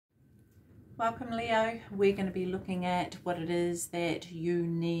Welcome, Leo. We're going to be looking at what it is that you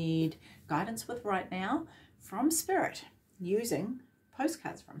need guidance with right now from Spirit, using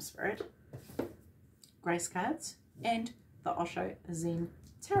postcards from Spirit, grace cards, and the Osho Zen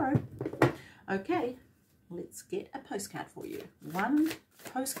Tarot. Okay, let's get a postcard for you. One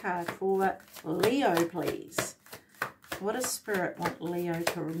postcard for Leo, please. What does Spirit want Leo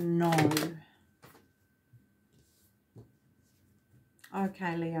to know?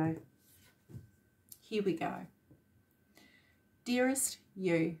 Okay, Leo. Here we go. Dearest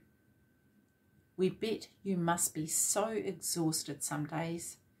you, we bet you must be so exhausted some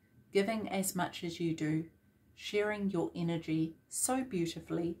days, giving as much as you do, sharing your energy so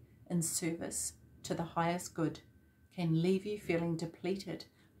beautifully in service to the highest good, can leave you feeling depleted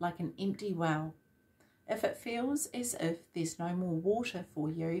like an empty well. If it feels as if there's no more water for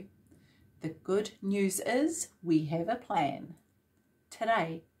you, the good news is we have a plan.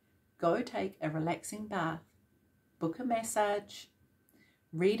 Today, go take a relaxing bath, book a massage,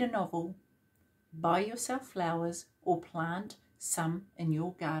 read a novel, buy yourself flowers or plant some in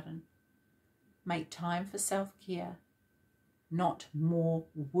your garden. Make time for self-care, not more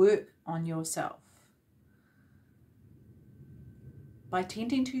work on yourself. By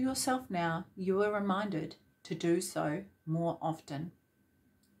tending to yourself now, you are reminded to do so more often.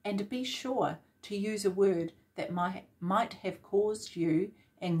 And be sure to use a word that might have caused you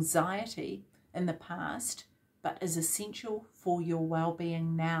anxiety in the past, but is essential for your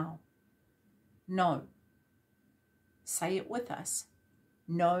well-being now. No. Say it with us.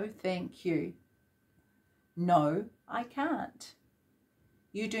 No, thank you. No, I can't.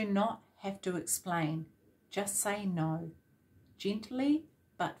 You do not have to explain. Just say no. Gently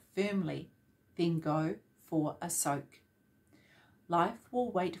but firmly. Then go for a soak. Life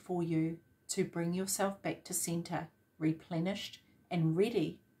will wait for you to bring yourself back to center, replenished and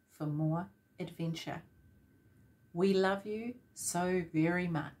ready for more adventure. We love you so very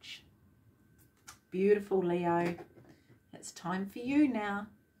much. Beautiful, Leo. It's time for you now.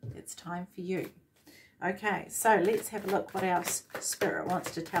 It's time for you. Okay, so let's have a look what else Spirit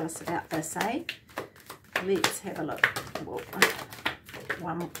wants to tell us about this, eh? Let's have a look. Whoa.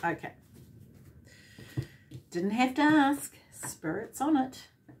 One, okay. Didn't have to ask. Spirit's on it.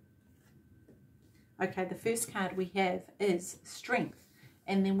 Okay, the first card we have is Strength,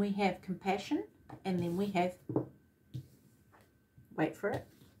 and then we have Compassion, and then we have, wait for it,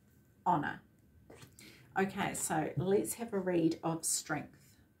 Honor. Okay, so let's have a read of Strength.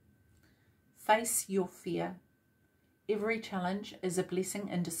 Face your fear. Every challenge is a blessing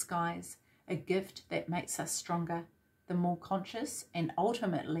in disguise, a gift that makes us stronger, the more conscious, and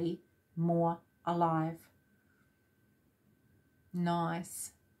ultimately more alive.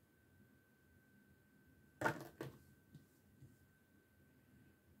 Nice.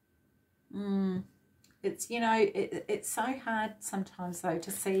 It's, you know, it's so hard sometimes though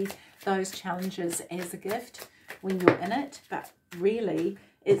to see those challenges as a gift when you're in it, but really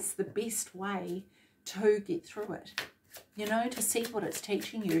it's the best way to get through it, you know, to see what it's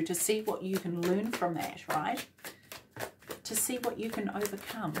teaching you, to see what you can learn from that, right? To see what you can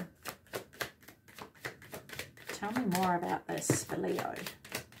overcome. Tell me more about this for Leo.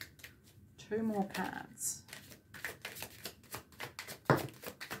 Two more cards.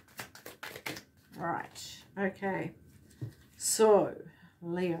 Right, okay. So,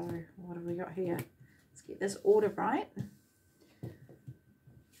 Leo, what have we got here? Let's get this order right.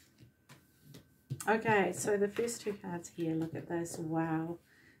 Okay, so the first two cards here, look at this. Wow,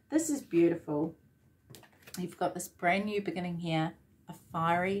 this is beautiful. You've got this brand new beginning here, a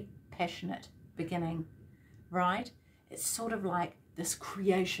fiery, passionate beginning, right? It's sort of like this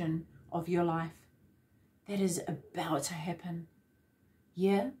creation of your life that is about to happen,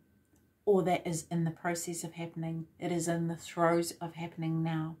 yeah? Or that is in the process of happening. It is in the throes of happening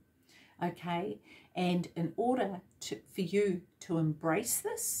now, okay? And in order for you to embrace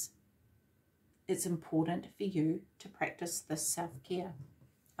this, it's important for you to practice this self-care,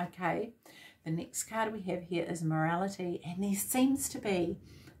 okay? The next card we have here is Morality, and there seems to be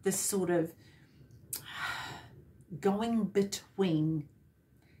this sort of going between.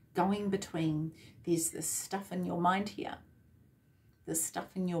 There's this stuff in your mind here. This stuff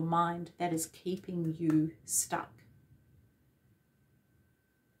in your mind that is keeping you stuck.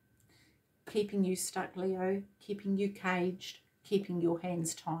 Keeping you stuck, Leo. Keeping you caged. Keeping your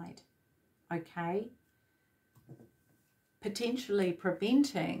hands tied. Okay? Potentially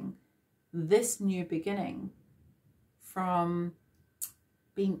preventing this new beginning from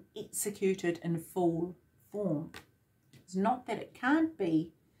being executed in full form. It's not that it can't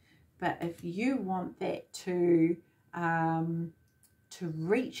be, but if you want that to to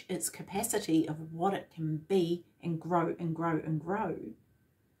reach its capacity of what it can be and grow and grow and grow,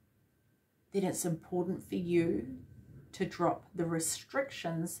 then it's important for you to drop the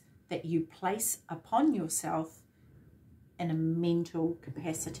restrictions that you place upon yourself in a mental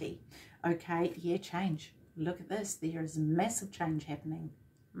capacity. Okay, yeah, change. Look at this. There is massive change happening.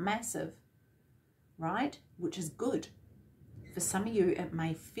 Massive, right? Which is good. For some of you, it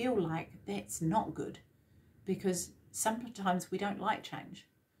may feel like that's not good because sometimes we don't like change.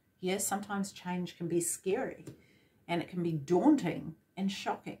 Yes, sometimes change can be scary and it can be daunting and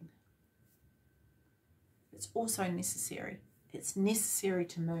shocking. It's also necessary. It's necessary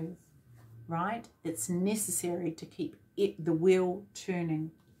to move, right? It's necessary to keep the wheel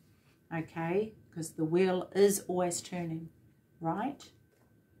turning, okay? Because the wheel is always turning, right?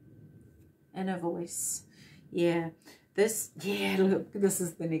 Inner voice. Yeah, look, this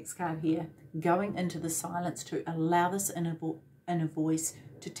is the next card here. Going into the silence to allow this inner voice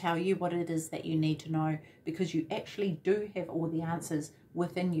to tell you what it is that you need to know, because you actually do have all the answers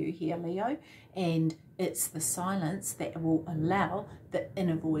within you here, Leo, and it's the silence that will allow the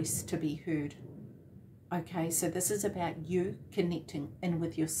inner voice to be heard. Okay, so this is about you connecting in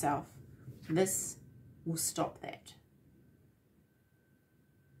with yourself. This will stop that.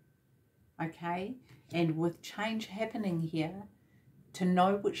 Okay, and with change happening here, to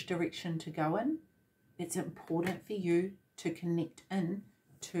know which direction to go in, it's important for you to connect in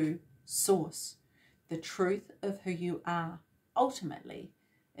to source. The truth of who you are ultimately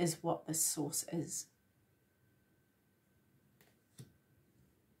is what this source is.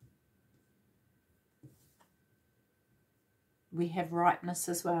 We have ripeness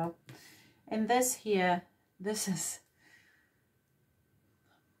as well. And this here, this is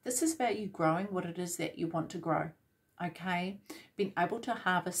about you growing what it is that you want to grow. Okay? Being able to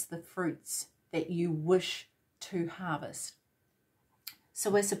harvest the fruits that you wish to harvest.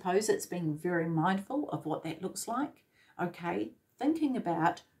 So I suppose it's being very mindful of what that looks like. Okay? Thinking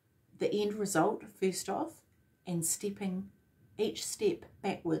about the end result first off and stepping each step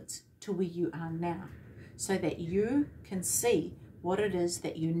backwards to where you are now, so that you can see what it is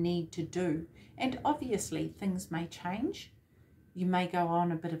that you need to do. And obviously things may change. You may go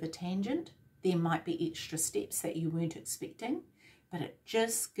on a bit of a tangent. There might be extra steps that you weren't expecting, but it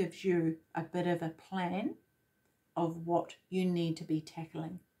just gives you a bit of a plan of what you need to be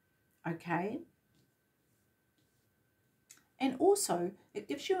tackling. Okay? And also, it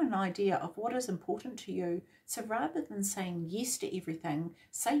gives you an idea of what is important to you. So rather than saying yes to everything,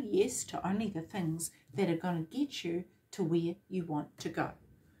 say yes to only the things that are going to get you to where you want to go.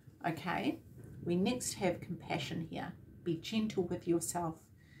 Okay? We next have compassion here. Be gentle with yourself.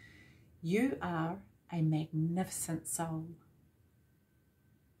 You are a magnificent soul.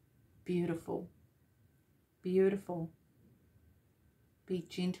 Beautiful. Beautiful. Be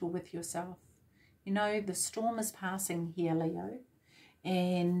gentle with yourself. You know, the storm is passing here, Leo,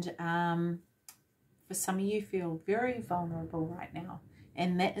 and for some of you feel very vulnerable right now,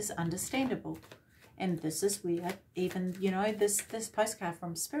 and that is understandable. And this is where even, you know, this postcard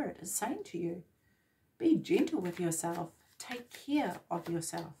from Spirit is saying to you, be gentle with yourself. Take care of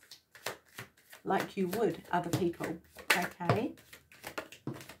yourself like you would other people, okay?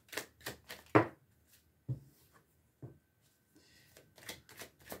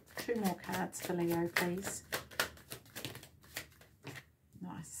 Two more cards for Leo, please.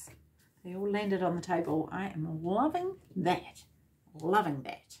 Nice. They all landed on the table. I am loving that. Loving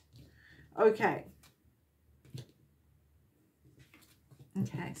that. Okay.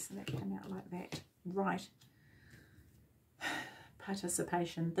 Okay, so that came out like that. Right.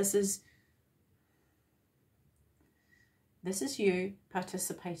 Participation. This is you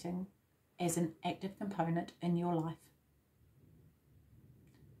participating as an active component in your life.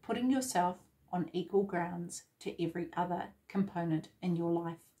 Putting yourself on equal grounds to every other component in your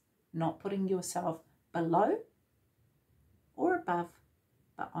life. Not putting yourself below or above,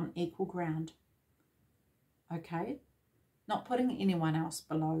 but on equal ground. Okay? Not putting anyone else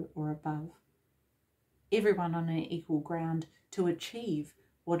below or above. Everyone on an equal ground to achieve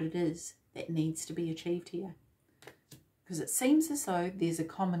what it is that needs to be achieved here. Because it seems as though there's a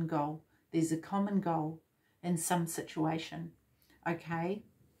common goal. There's a common goal in some situation. Okay?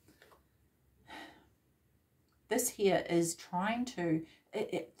 This here is trying to,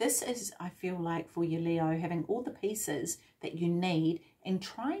 this is, I feel like, for you, Leo, having all the pieces that you need and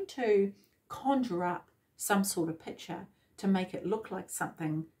trying to conjure up some sort of picture to make it look like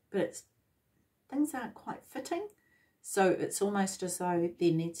something, but things aren't quite fitting. So it's almost as though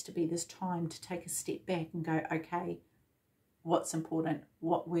there needs to be this time to take a step back and go, okay, what's important,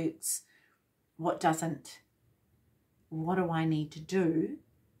 what works, what doesn't, what do I need to do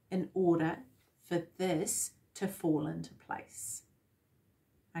in order for this to fall into place?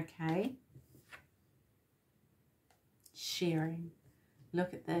 Okay. Sharing.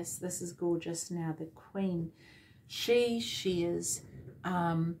 Look at this. This is gorgeous. Now the Queen, she shares,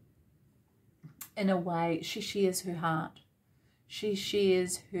 in a way, she shares her heart. She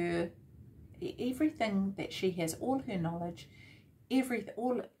shares her, everything that she has, all her knowledge,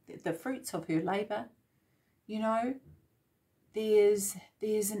 all the fruits of her labour. You know, there's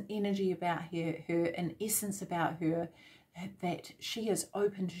an energy about her, an essence about her that she is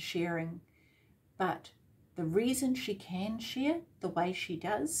open to sharing. But the reason she can share the way she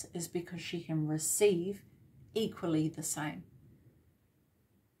does is because she can receive equally the same.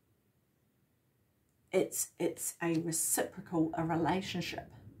 It's a reciprocal, a relationship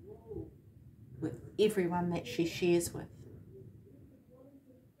with everyone that she shares with.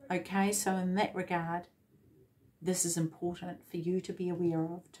 Okay, so in that regard, this is important for you to be aware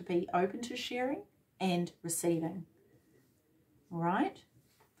of, to be open to sharing and receiving. All right?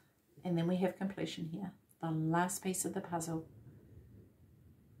 And then we have completion here, the last piece of the puzzle.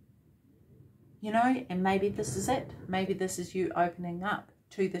 You know, and maybe this is it. Maybe this is you opening up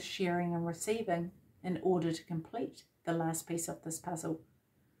to the sharing and receiving in order to complete the last piece of this puzzle.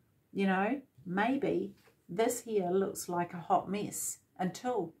 You know, maybe this here looks like a hot mess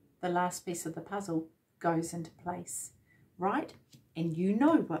until the last piece of the puzzle goes into place, right? And you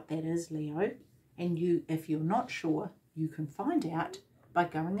know what that is, Leo. And you, if you're not sure, you can find out by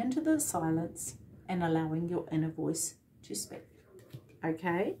going into the silence and allowing your inner voice to speak.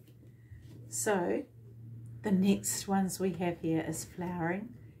 Okay? So, the next ones we have here is flowering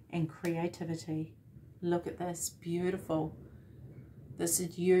and creativity. Look at this, beautiful. This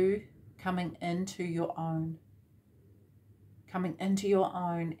is you coming into your own. Coming into your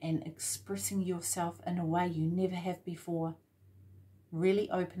own and expressing yourself in a way you never have before. Really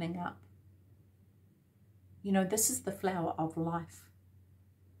opening up. You know, this is the flower of life.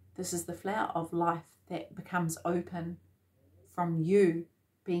 This is the flower of life that becomes open from you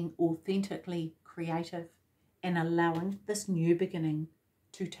being authentically creative and allowing this new beginning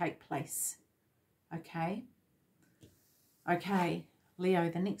to take place. Okay? Okay, Leo,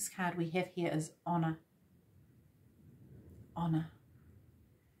 the next card we have here is honor. Honor.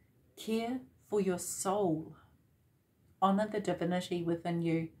 Care for your soul. Honor the divinity within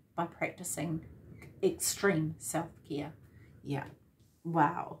you by practicing extreme self-care. Yeah.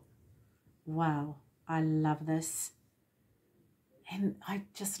 Wow. Wow. I love this. And I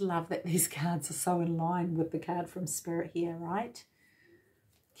just love that these cards are so in line with the card from Spirit here, right?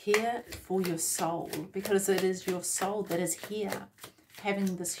 Care for your soul, because it is your soul that is here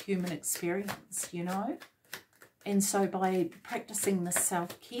having this human experience, you know? And so by practicing this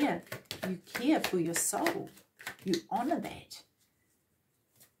self-care, you care for your soul. You honor that.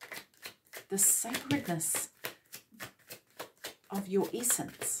 The sacredness of your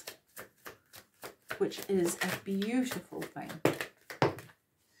essence, which is a beautiful thing.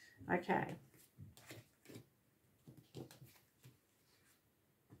 Okay.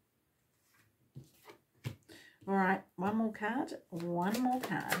 All right, one more card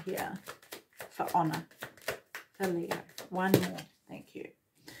here for honor. For Leo. One more. Thank you.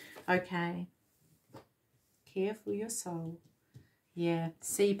 Okay. Care for your soul. Yeah.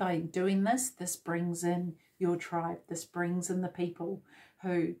 See, by doing this, this brings in your tribe. This brings in the people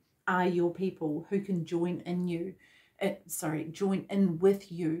who are your people, who can join in you. Join in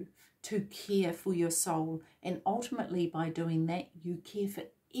with you to care for your soul. And ultimately, by doing that, you care for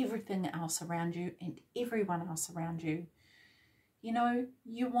everything else around you and everyone else around you. You know,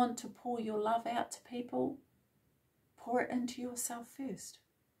 you want to pour your love out to people. Pour it into yourself first.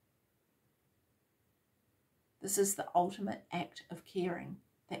 This is the ultimate act of caring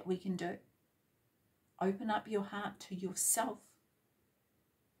that we can do. Open up your heart to yourself.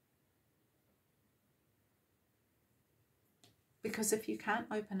 Because if you can't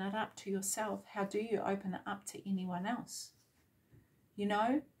open it up to yourself, how do you open it up to anyone else? You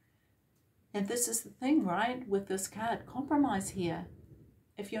know? And this is the thing, right? With this card, compromise here.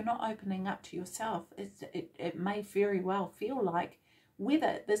 If you're not opening up to yourself, it may very well feel like,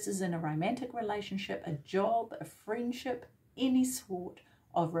 whether this is in a romantic relationship, a job, a friendship, any sort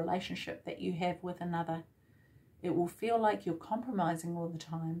of relationship that you have with another, it will feel like you're compromising all the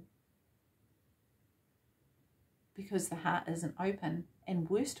time because the heart isn't open. And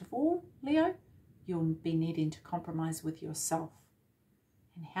worst of all, Leo, you'll be needing to compromise with yourself.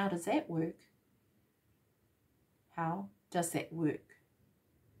 And how does that work? How does that work?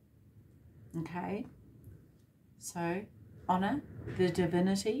 Okay, so honor the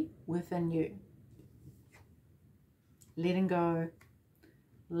divinity within you. letting go,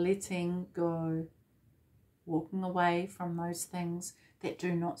 walking away from those things that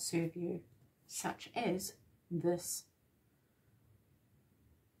do not serve you, such as this.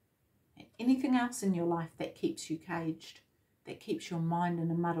 And anything else in your life that keeps you caged, that keeps your mind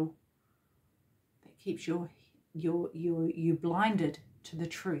in a muddle, that keeps you blinded to the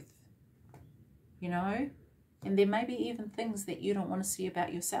truth, you know? And there may be even things that you don't want to see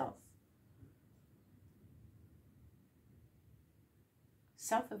about yourself.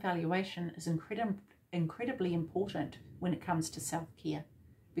 Self-evaluation is incredibly important when it comes to self-care,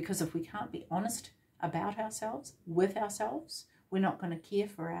 because if we can't be honest about ourselves, with ourselves, we're not going to care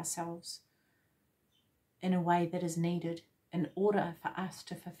for ourselves in a way that is needed in order for us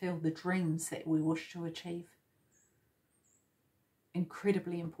to fulfill the dreams that we wish to achieve.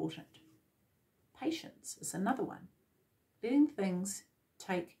 Incredibly important. Patience is another one. Letting things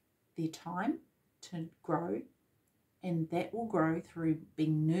take their time to grow, and that will grow through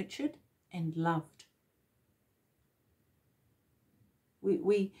being nurtured and loved.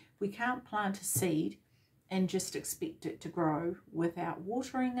 We can't plant a seed and just expect it to grow without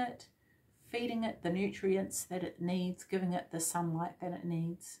watering it, feeding it the nutrients that it needs, giving it the sunlight that it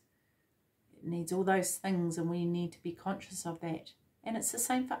needs. It needs all those things, and we need to be conscious of that. And it's the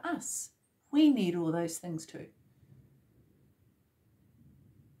same for us. We need all those things too.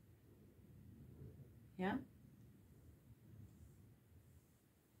 Yeah?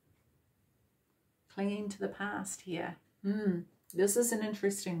 Clinging to the past here. This is an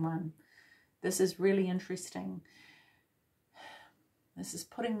interesting one. This is really interesting. This is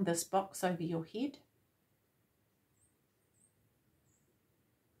putting this box over your head.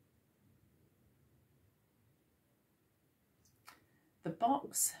 The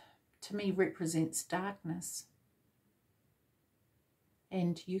box, to me, represents darkness.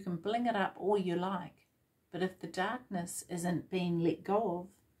 And you can bling it up all you like. But if the darkness isn't being let go of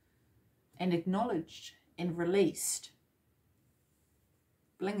and acknowledged and released,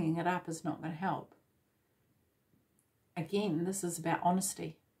 blinging it up is not going to help. Again, this is about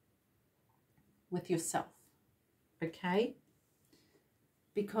honesty with yourself, okay?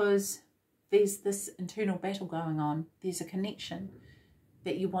 Because there's this internal battle going on. There's a connection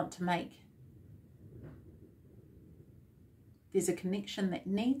that you want to make. There's a connection that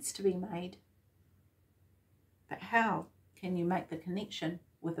needs to be made. But how can you make the connection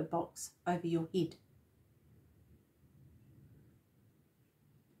with a box over your head?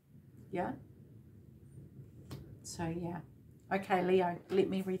 Yeah? So, yeah. Okay, Leo, let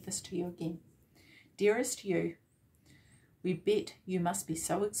me read this to you again. Dearest you, we bet you must be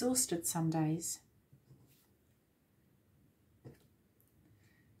so exhausted some days.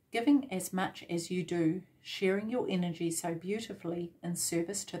 Giving as much as you do, sharing your energy so beautifully in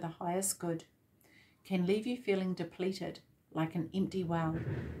service to the highest good, can leave you feeling depleted like an empty well.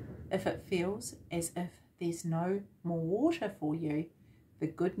 If it feels as if there's no more water for you, the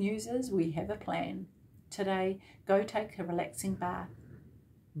good news is we have a plan. Today, go take a relaxing bath,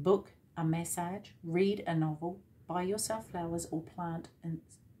 book a massage, read a novel, buy yourself flowers, or plant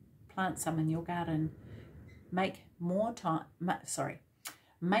some in your garden. Make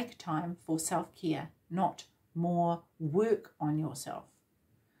time for self-care, not more work on yourself.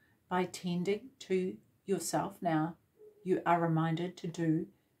 By tending to yourself now, you are reminded to do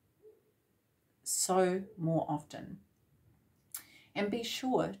so more often. And be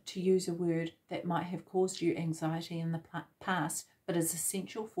sure to use a word that might have caused you anxiety in the past, but is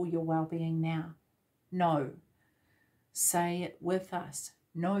essential for your well-being now. No. Say it with us.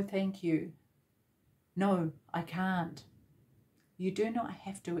 No, thank you. No, I can't. You do not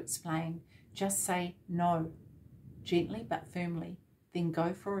have to explain. Just say no, gently but firmly. Then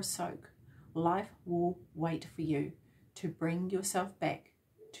go for a soak. Life will wait for you to bring yourself back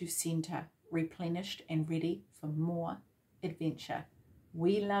to center, replenished and ready for more adventure.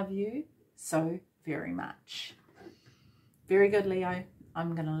 We love you so very much. Very good, Leo.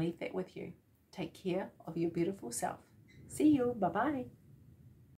 I'm going to leave that with you. Take care of your beautiful self. See you. Bye-bye.